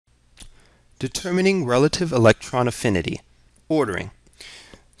Determining relative electron affinity, ordering.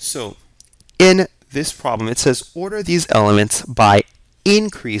 So in this problem, it says order these elements by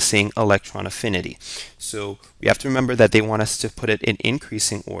increasing electron affinity. So we have to remember that they want us to put it in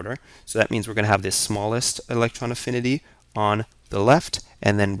increasing order. So that means we're going to have this smallest electron affinity on the left,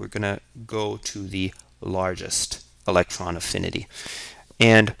 and then we're going to go to the largest electron affinity.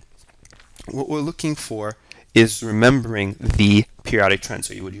 And what we're looking for is remembering the periodic trend.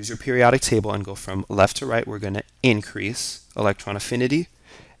 So you would use your periodic table and go from left to right. We're going to increase electron affinity,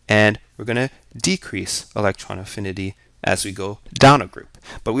 and we're going to decrease electron affinity as we go down a group.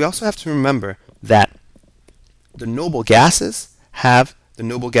 But we also have to remember that the noble gases have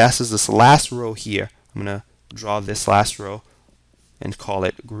this last row here. I'm going to draw this last row and call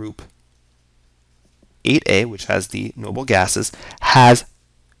it group 8A, which has the noble gases, has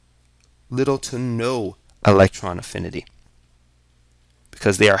little to no electron affinity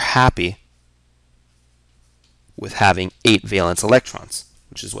because they are happy with having 8 valence electrons,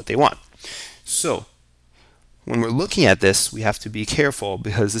 which is what they want. So when we're looking at this, we have to be careful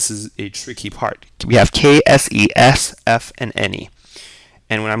because this is a tricky part. We have K, S, E, S, F, and Ne.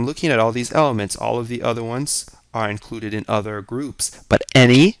 And when I'm looking at all these elements, all of the other ones are included in other groups, but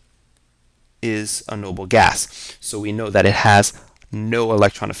Ne is a noble gas. So we know that it has no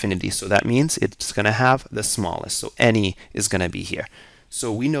electron affinity, so that means it's going to have the smallest. So Ne is going to be here.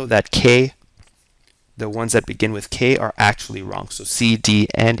 So we know that K, the ones that begin with K, are actually wrong. So C, D,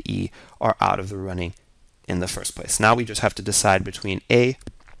 and E are out of the running in the first place. Now we just have to decide between A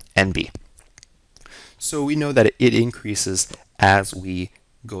and B. So we know that it increases as we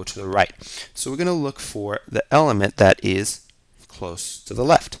go to the right. So we're going to look for the element that is close to the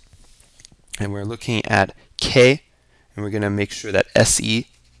left. And we're looking at K, and we're going to make sure that SE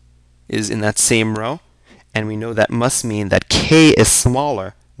is in that same row, and we know that must mean that K is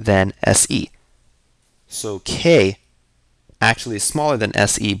smaller than SE. So K actually is smaller than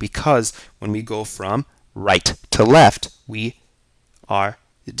SE because when we go from right to left, we are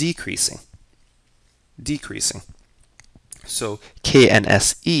decreasing. So K and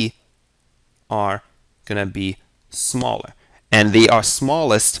SE are going to be smaller, and they are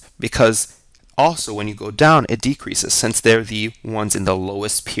smallest because also when you go down it decreases. Since they're the ones in the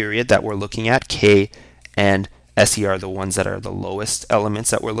lowest period that we're looking at, K and SE are the ones that are the lowest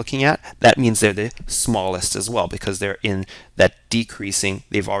elements that we're looking at, that means they're the smallest as well because they're in that decreasing,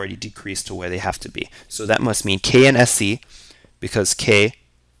 they've already decreased to where they have to be. So that must mean K and SE, because K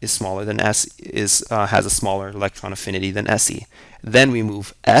is smaller than S, has a smaller electron affinity than SE. Then we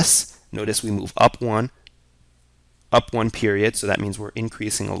move S, notice we move up one period, so that means we're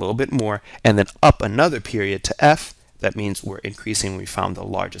increasing a little bit more, and then up another period to F, that means we're increasing when we found the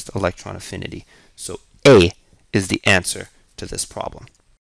largest electron affinity. So A is the answer to this problem.